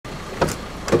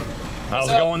How's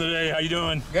it going today? How you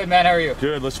doing? Good, man. How are you?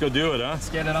 Good. Let's go do it, huh? Let's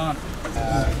get it on.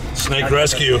 Snake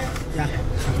rescue. Yeah.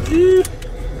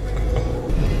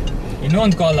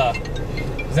 Inond kola.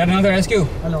 Is that another rescue?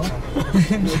 Hello.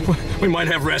 We might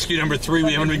have rescue number 3.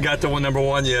 We haven't even got to number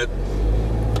 1 yet.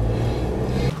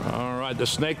 All right, the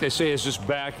snake they say is just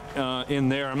back in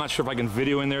there. I'm not sure if I can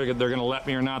video in there. They're gonna let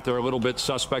me or not. They're a little bit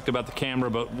suspect about the camera,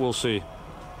 but we'll see.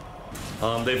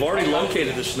 They've already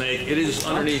located the snake. It is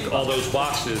underneath all those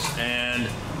boxes, and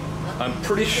I'm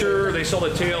pretty sure they saw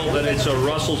the tail that it's a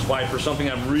Russell's viper, something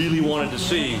I really wanted to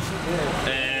see.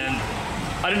 And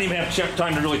I didn't even have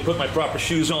time to really put my proper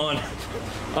shoes on.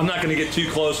 I'm not going to get too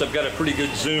close. I've got a pretty good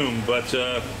zoom, but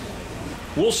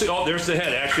we'll see. Oh, there's the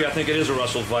head. Actually, I think it is a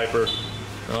Russell's viper.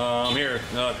 Here,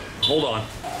 hold on.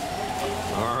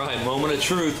 All right, moment of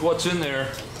truth. What's in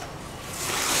there?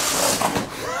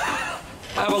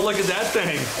 Have a look at that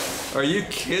thing. Are you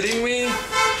kidding me?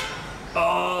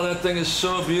 Oh, that thing is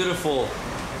so beautiful.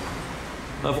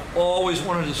 I've always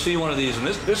wanted to see one of these, and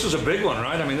this is a big one,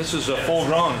 right? I mean, this is a full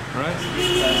grown, right?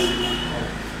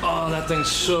 Oh, that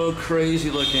thing's so crazy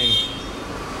looking.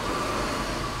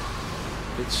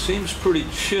 It seems pretty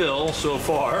chill so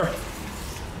far.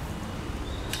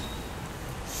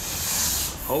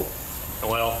 Oh,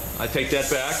 well, I take that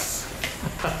back.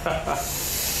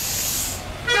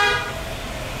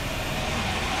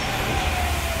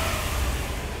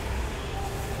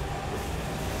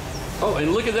 Oh,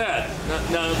 and look at that.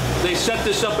 Now, they set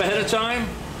this up ahead of time.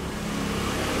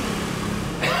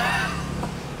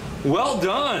 Well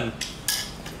done.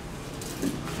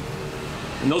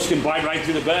 And those can bite right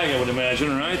through the bag, I would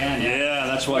imagine, right? Yeah,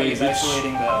 that's why he's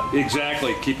isolating the...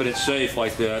 Exactly, keeping it safe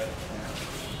like that.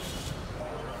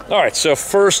 All right, so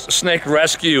first snake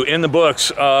rescue in the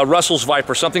books, Russell's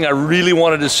viper, something I really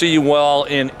wanted to see while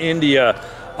in India.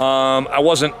 I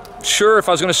wasn't sure if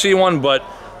I was going to see one, but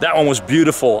that one was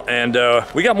beautiful, and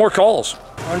we got more calls.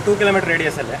 On 2 kilometer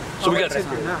radius. So we got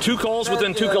 2 calls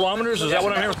within 2 kilometers, is that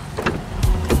what I'm hearing?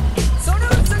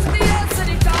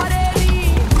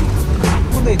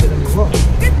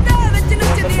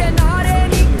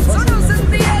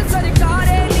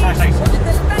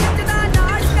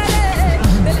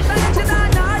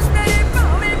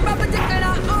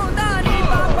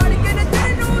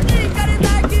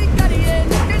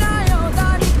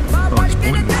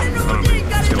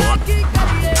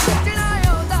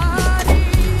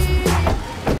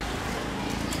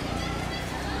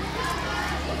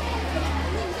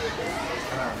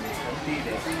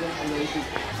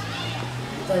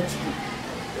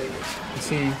 You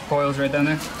see coils right down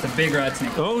there? It's a big rat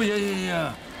snake. Oh,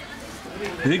 yeah.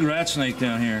 Big rat snake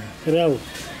down here.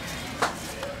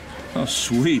 Oh,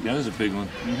 sweet. That is a big one.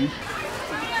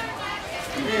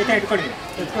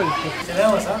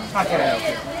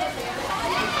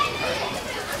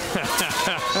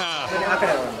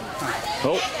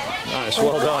 Oh, nice.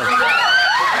 Well done.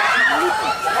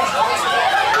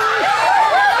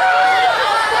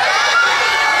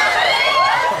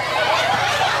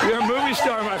 You're a movie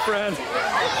star, my friend. All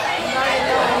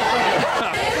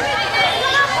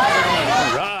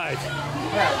right.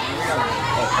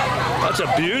 That's a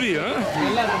beauty, huh?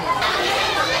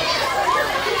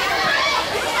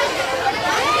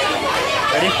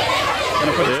 Ready?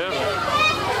 Gonna put it. Yeah.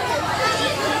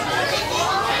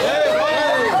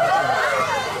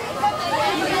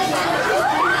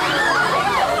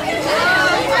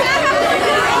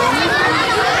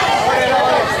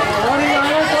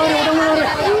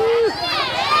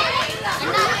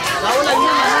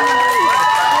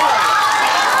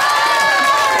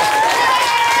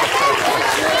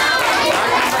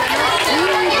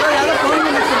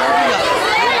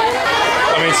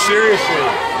 Seriously,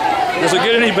 does it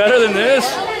get any better than this?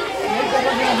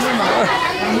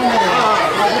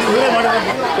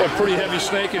 Got a pretty heavy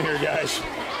snake in here, guys.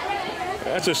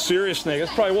 That's a serious snake.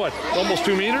 That's probably what, almost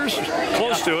 2 meters?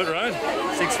 Close to it, right?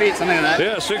 6 feet, something like that.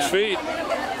 Yeah, 6 feet.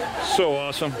 So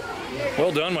awesome.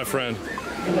 Well done, my friend.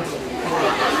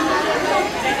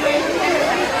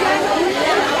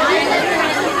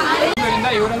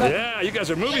 Yeah, you guys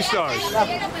are movie stars.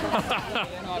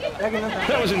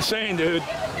 That was insane, dude.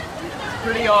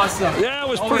 Pretty awesome. Yeah, it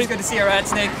was always good to see a rat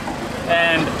snake,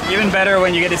 and even better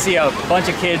when you get to see a bunch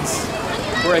of kids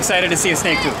who are excited to see a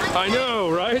snake too. I know,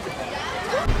 right?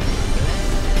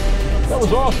 That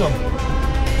was awesome.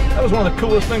 That was one of the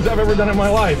coolest things I've ever done in my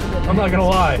life. I'm not gonna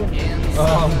lie.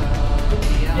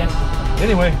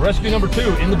 Anyway, rescue number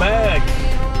 2 in the bag.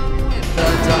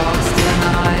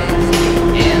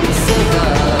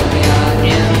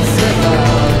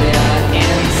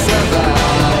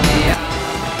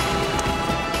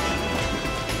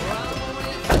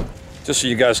 just so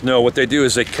you guys know, what they do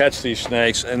is they catch these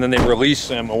snakes and then they release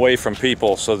them away from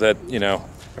people so that, you know,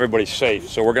 everybody's safe.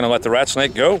 So we're going to let the rat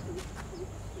snake go.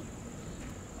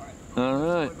 All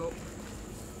right.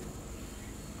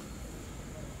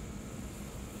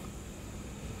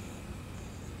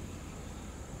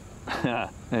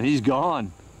 And he's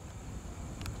gone.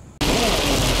 All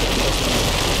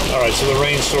right, so the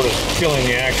rain's sort of killing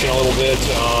the action a little bit,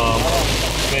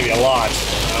 maybe a lot.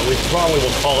 We probably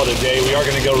will call it a day. We are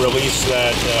going to go release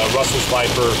that Russell's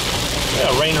Viper,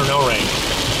 rain or no rain.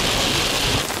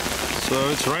 So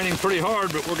it's raining pretty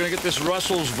hard, but we're going to get this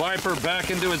Russell's Viper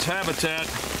back into its habitat.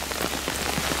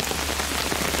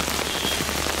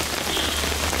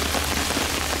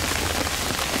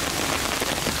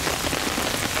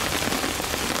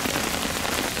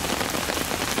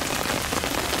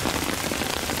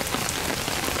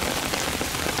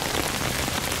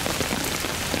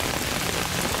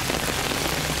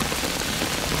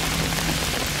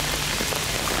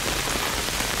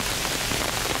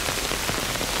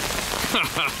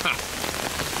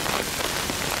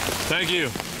 Thank you.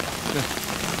 So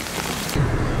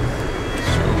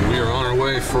we are on our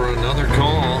way for another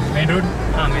call. Main road?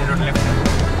 Main road left.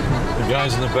 The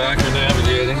guys in the back are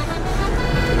navigating.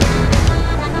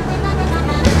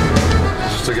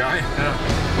 Is this the guy? Yeah.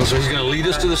 Oh, so he's going to lead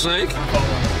us to the snake?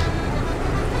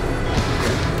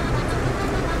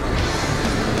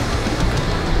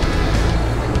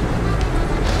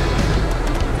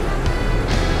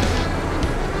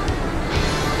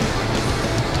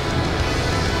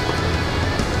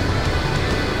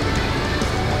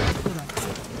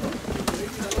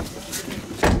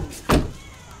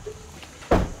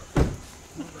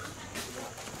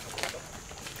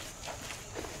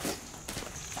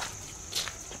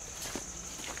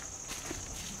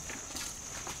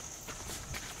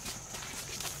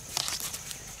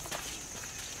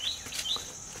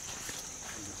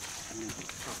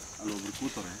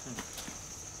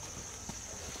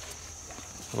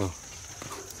 Hello.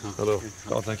 Hello.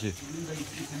 Oh, thank you.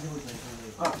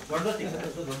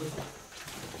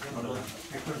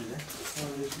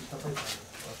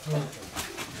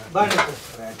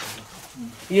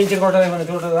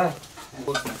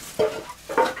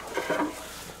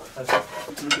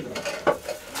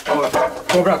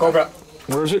 Cobra.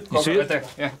 Where is it? You see it? Right there.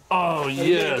 Yeah. Oh,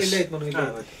 yes.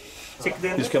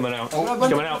 He's coming out.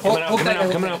 Coming out.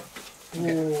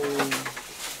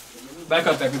 Back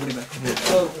up, everybody back.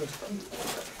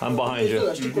 I'm behind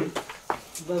you.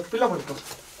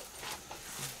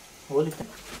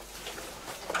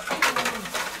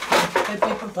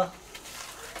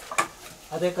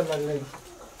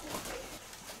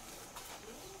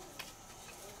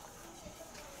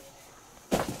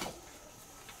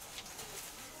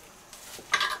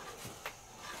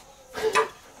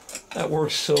 That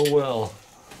works so well.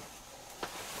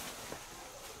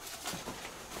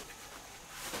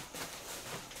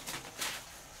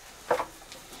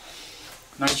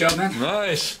 Nice job, man.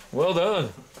 Nice. Well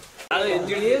done. All right,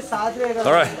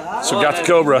 so we got the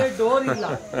Cobra.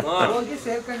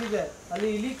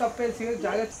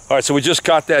 All right, so we just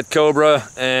caught that Cobra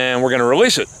and we're going to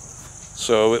release it.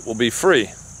 So it will be free.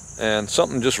 And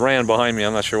something just ran behind me.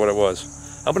 I'm not sure what it was.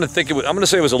 I'm going to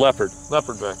say it was a leopard.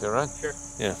 Leopard back there, right? Sure.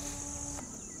 Yeah.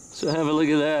 So have a look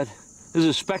at that. This is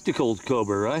a spectacled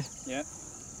Cobra, right? Yeah.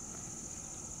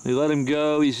 We let him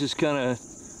go. He's just kind of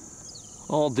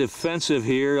all defensive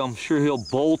here. I'm sure he'll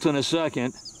bolt in a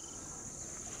second.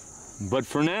 But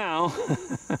for now,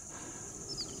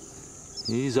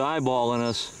 he's eyeballing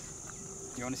us.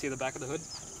 You want to see the back of the hood?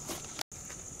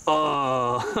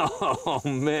 Oh,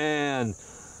 man.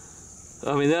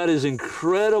 I mean, that is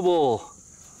incredible.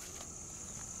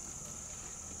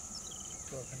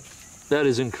 That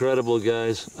is incredible,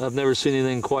 guys. I've never seen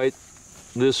anything quite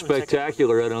this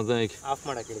spectacular, I don't think. I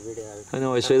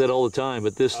know I say that all the time,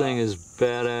 but this thing is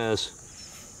badass.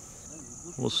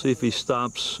 We'll see if he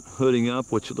stops hooding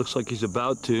up, which it looks like he's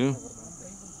about to.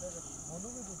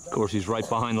 Of course, he's right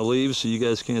behind the leaves, so you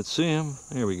guys can't see him.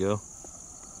 There we go.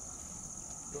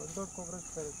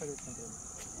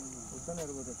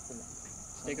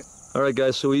 All right,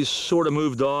 guys, so he's sort of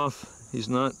moved off. He's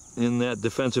not in that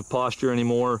defensive posture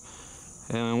anymore.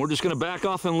 And we're just going to back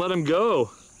off and let him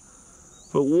go.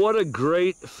 But what a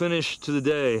great finish to the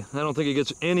day. I don't think it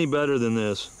gets any better than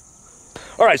this.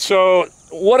 All right, so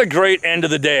what a great end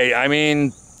of the day. I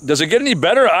mean, does it get any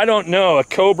better? I don't know. A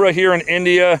Cobra here in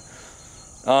India.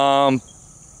 I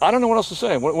don't know what else to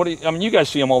say. What do you, I mean, you guys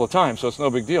see them all the time, so it's no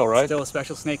big deal, right? Still a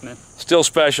special snake, man. Still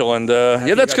special. And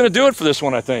yeah, that's going to do it for this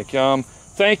one, I think.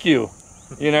 Thank you.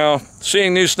 You know,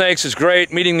 seeing new snakes is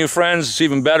great. Meeting new friends is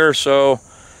even better. So,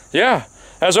 yeah.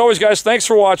 As always, guys, thanks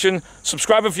for watching.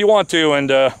 Subscribe if you want to, and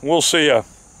we'll see ya.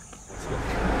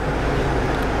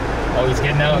 Oh, he's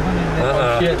getting out.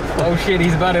 Oh shit. Oh shit,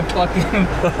 he's about to fucking...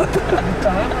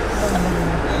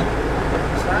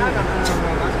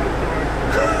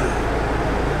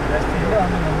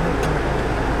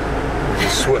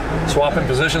 Swapping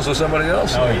positions with somebody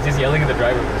else? No, he's just yelling at the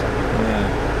driver for something.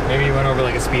 Yeah. Maybe he went over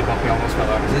like a speed bump, he almost fell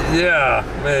out. Yeah,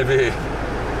 maybe.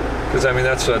 Because, I mean,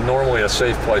 that's normally a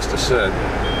safe place to sit.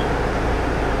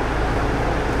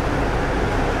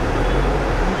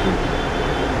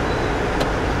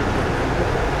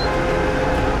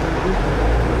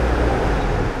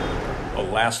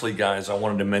 Lastly, guys, I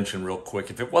wanted to mention real quick,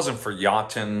 if it wasn't for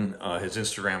Yatin, his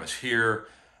Instagram is here,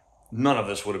 none of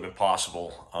this would have been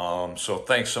possible. So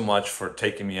thanks so much for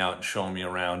taking me out and showing me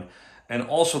around. And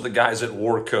also the guys at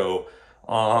Warco,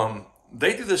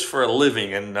 they do this for a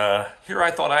living, and here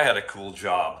I thought I had a cool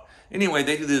job. Anyway,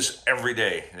 they do this every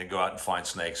day. They go out and find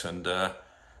snakes, and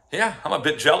yeah, I'm a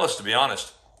bit jealous, to be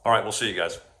honest. All right, we'll see you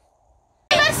guys.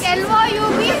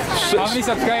 How many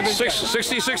subscribers?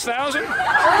 66,000?